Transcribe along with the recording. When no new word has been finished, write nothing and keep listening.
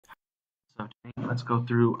So today, let's go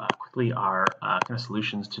through quickly our kind of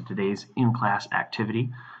solutions to today's in-class activity.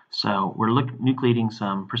 So we're nucleating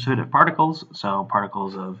some precipitate particles, so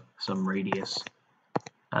particles of some radius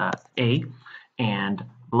A, and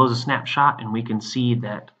below is a snapshot, and we can see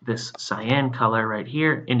that this cyan color right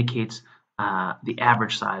here indicates the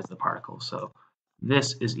average size of the particle. So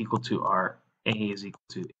this is equal to our A is equal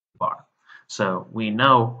to A bar. So we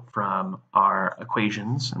know from our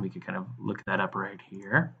equations, and we could kind of look that up right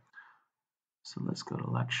here. So let's go to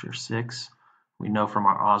lecture 6. We know from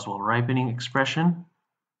our Oswald ripening expression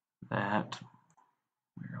that,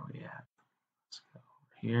 where are we at? Let's go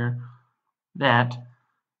over here. That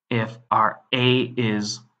if our A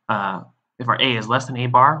is less than A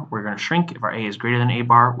bar, we're going to shrink. If our A is greater than A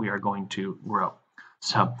bar, we are going to grow.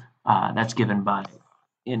 So that's given by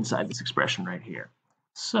inside this expression right here.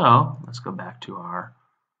 So let's go back to our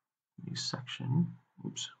new section.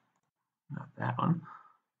 Oops, not that one.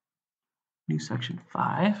 New section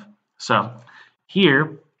 5. So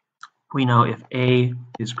here we know if A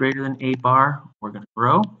is greater than A bar, we're going to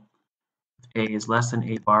grow. If A is less than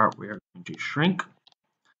A bar, we are going to shrink.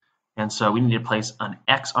 And so we need to place an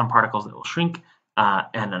X on particles that will shrink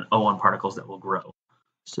and an O on particles that will grow.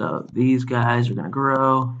 So these guys are going to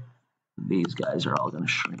grow. These guys are all going to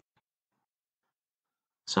shrink.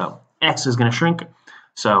 So X is going to shrink.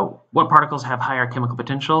 So what particles have higher chemical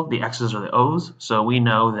potential? The X's or the O's. So we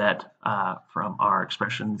know that from our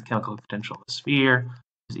expression, the chemical potential of a sphere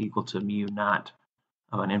is equal to mu naught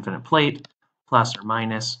of an infinite plate plus or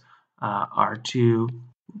minus R2,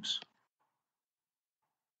 oops,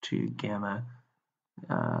 2 gamma,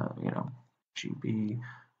 GB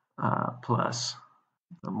plus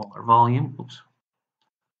the molar volume. Oops. For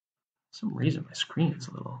some reason my screen is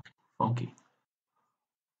a little funky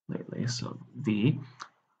lately. So V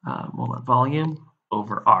molar volume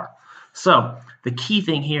over R. So the key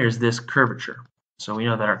thing here is this curvature. So we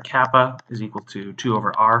know that our kappa is equal to 2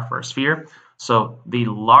 over R for a sphere. So the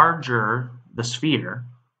larger the sphere,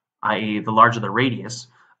 i.e. the larger the radius,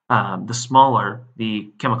 the smaller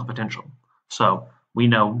the chemical potential. So we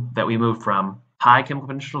know that we move from high chemical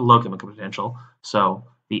potential to low chemical potential. So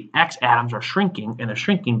the X atoms are shrinking, and they're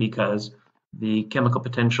shrinking because the chemical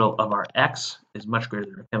potential of our X is much greater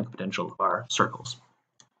than the chemical potential of our circles.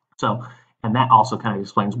 So, and that also kind of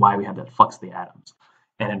explains why we have that flux of the atoms.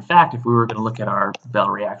 And in fact, if we were going to look at our Bell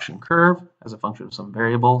reaction curve as a function of some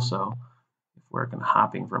variable, so if we're going to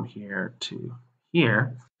hopping from here to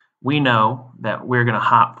here, we know that we're going to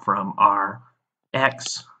hop from our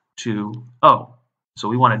X to O. So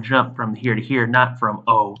we want to jump from here to here, not from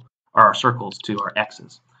O or our circles to our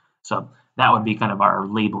X's. So that would be kind of our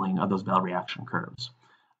labeling of those Bell reaction curves.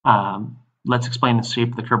 Let's explain the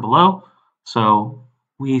shape of the curve below. So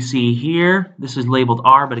we see here, this is labeled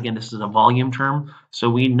R, but again, this is a volume term. So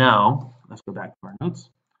we know, let's go back to our notes,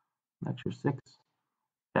 lecture 6,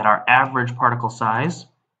 that our average particle size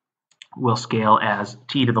will scale as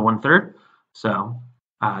T to the 1/3. So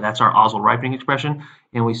that's our Oswald ripening expression.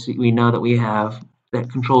 And we know that we have,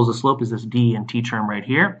 that controls the slope is this D and T term right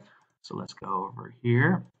here. So let's go over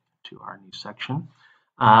here to our new section.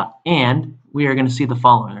 And we are going to see the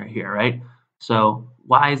following right here, right? So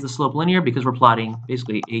why is the slope linear? Because we're plotting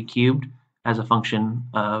basically A cubed as a function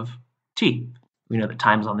of T. We know that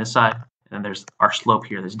time's on this side, and there's our slope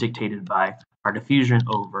here that's dictated by our diffusion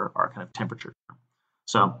over our kind of temperature.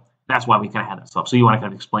 So that's why we kind of have that slope. So you want to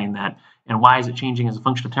kind of explain that. And why is it changing as a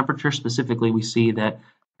function of temperature? Specifically, we see that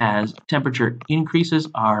as temperature increases,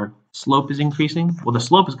 our slope is increasing. Well, the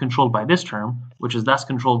slope is controlled by this term, which is thus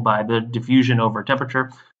controlled by the diffusion over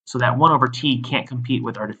temperature. So that 1 over T can't compete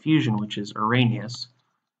with our diffusion, which is Arrhenius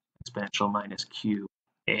exponential minus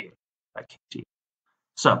QA by KT.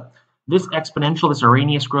 So this exponential, this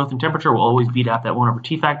Arrhenius growth in temperature will always beat out that 1 over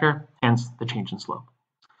T factor, hence the change in slope.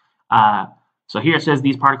 So here it says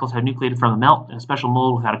these particles have nucleated from the melt in a special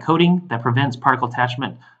mold without a coating that prevents particle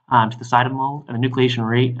attachment to the side of the mold, and the nucleation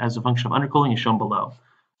rate as a function of undercooling is shown below.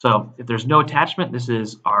 So if there's no attachment, this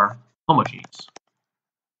is our homogeneous.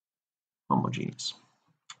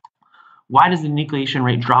 Why does the nucleation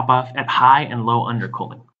rate drop off at high and low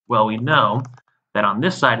undercooling? Well, we know that on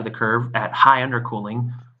this side of the curve, at high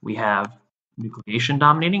undercooling, we have nucleation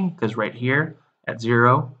dominating, because right here at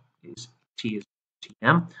 0 is T is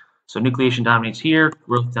Tm. So nucleation dominates here,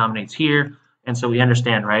 growth dominates here, and so we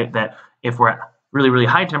understand, right, that if we're at really, really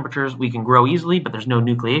high temperatures, we can grow easily, but there's no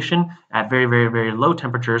nucleation. At very, very, very low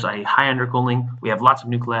temperatures, i.e. high undercooling, we have lots of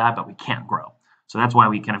nuclei, but we can't grow. So that's why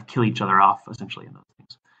we kind of kill each other off, essentially, in those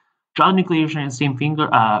things. Draw the nucleation in the same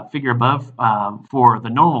figure above for the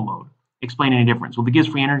normal mode. Explain any difference. Will the Gibbs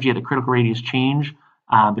free energy at the critical radius change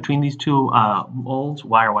between these two molds?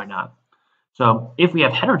 Why or why not? So if we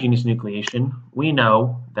have heterogeneous nucleation, we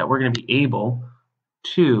know that we're going to be able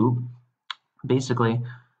to, basically,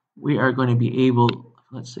 we are going to be able,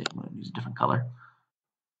 let's see, I'm going to use a different color.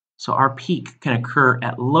 So our peak can occur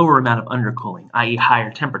at lower amount of undercooling, i.e.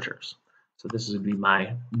 higher temperatures. So this would be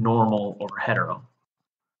my normal or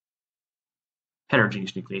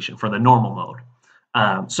heterogeneous nucleation for the normal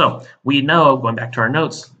mode. So we know, going back to our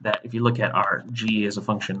notes, that if you look at our G as a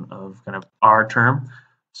function of kind of R term,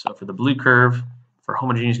 so for the blue curve, for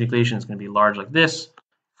homogeneous nucleation, it's going to be large like this.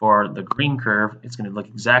 For the green curve, it's going to look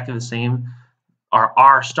exactly the same. Our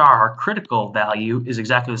R star, our critical value, is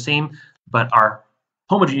exactly the same, but our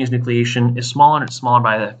homogeneous nucleation is smaller, and it's smaller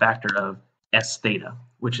by the factor of S theta,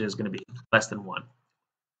 which is going to be less than 1.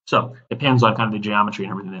 So it depends on kind of the geometry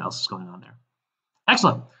and everything else that's going on there.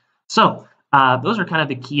 Excellent. So those are kind of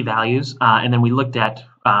the key values, and then we looked at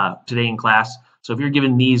today in class. So if you're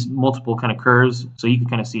given these multiple kind of curves, so you can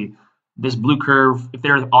kind of see this blue curve, if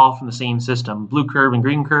they're all from the same system, blue curve and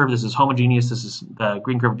green curve, this is homogeneous, this is the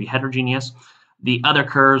green curve would be heterogeneous. The other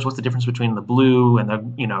curves, what's the difference between the blue and the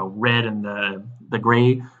red and the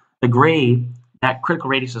gray? The gray, that critical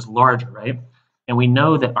radius is larger, right? And we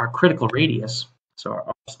know that our critical radius, so our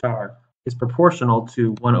R star, is proportional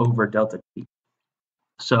to 1 over delta T.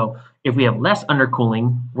 So if we have less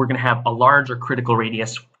undercooling, we're going to have a larger critical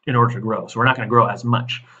radius in order to grow. So we're not going to grow as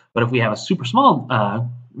much. But if we have a super small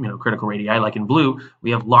critical radii, like in blue, we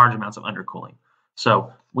have large amounts of undercooling.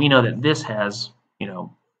 So we know that this has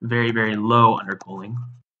very, very low undercooling,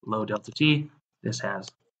 low delta T. This has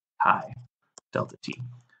high delta T.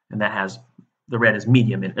 And that has, the red is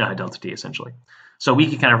medium delta T essentially. So we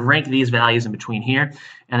can kind of rank these values in between here.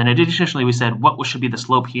 And then additionally, we said what should be the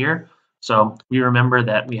slope here. So we remember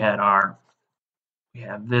that we have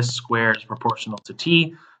this square is proportional to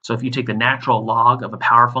T. So if you take the natural log of a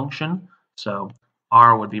power function, so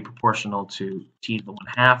R would be proportional to T to the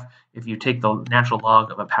 1/2. If you take the natural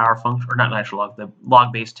log of a power function, or not natural log, the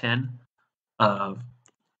log base 10 of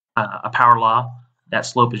a power law, that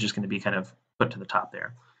slope is just going to be kind of put to the top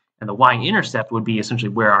there. And the y-intercept would be essentially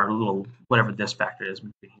where our little, whatever this factor is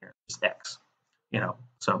between here, is x.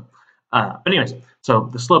 So, but anyways, so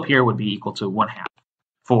the slope here would be equal to 1/2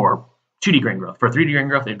 for 2D grain growth. For 3D grain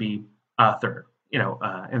growth, it'd be a third.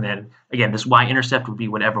 And then again, this y-intercept would be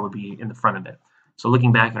whatever would be in the front of it. So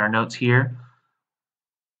looking back at our notes here,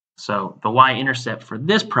 so the y-intercept for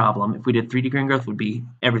this problem, if we did 3D grain growth, would be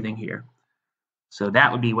everything here. So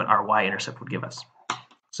that would be what our y-intercept would give us.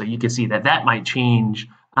 So you can see that that might change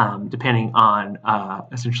depending on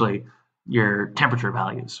essentially your temperature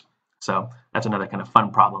values. So that's another kind of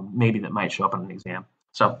fun problem, maybe that might show up on an exam.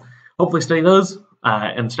 So hopefully study those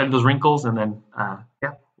and study those wrinkles, and then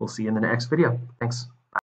yeah, we'll see you in the next video. Thanks.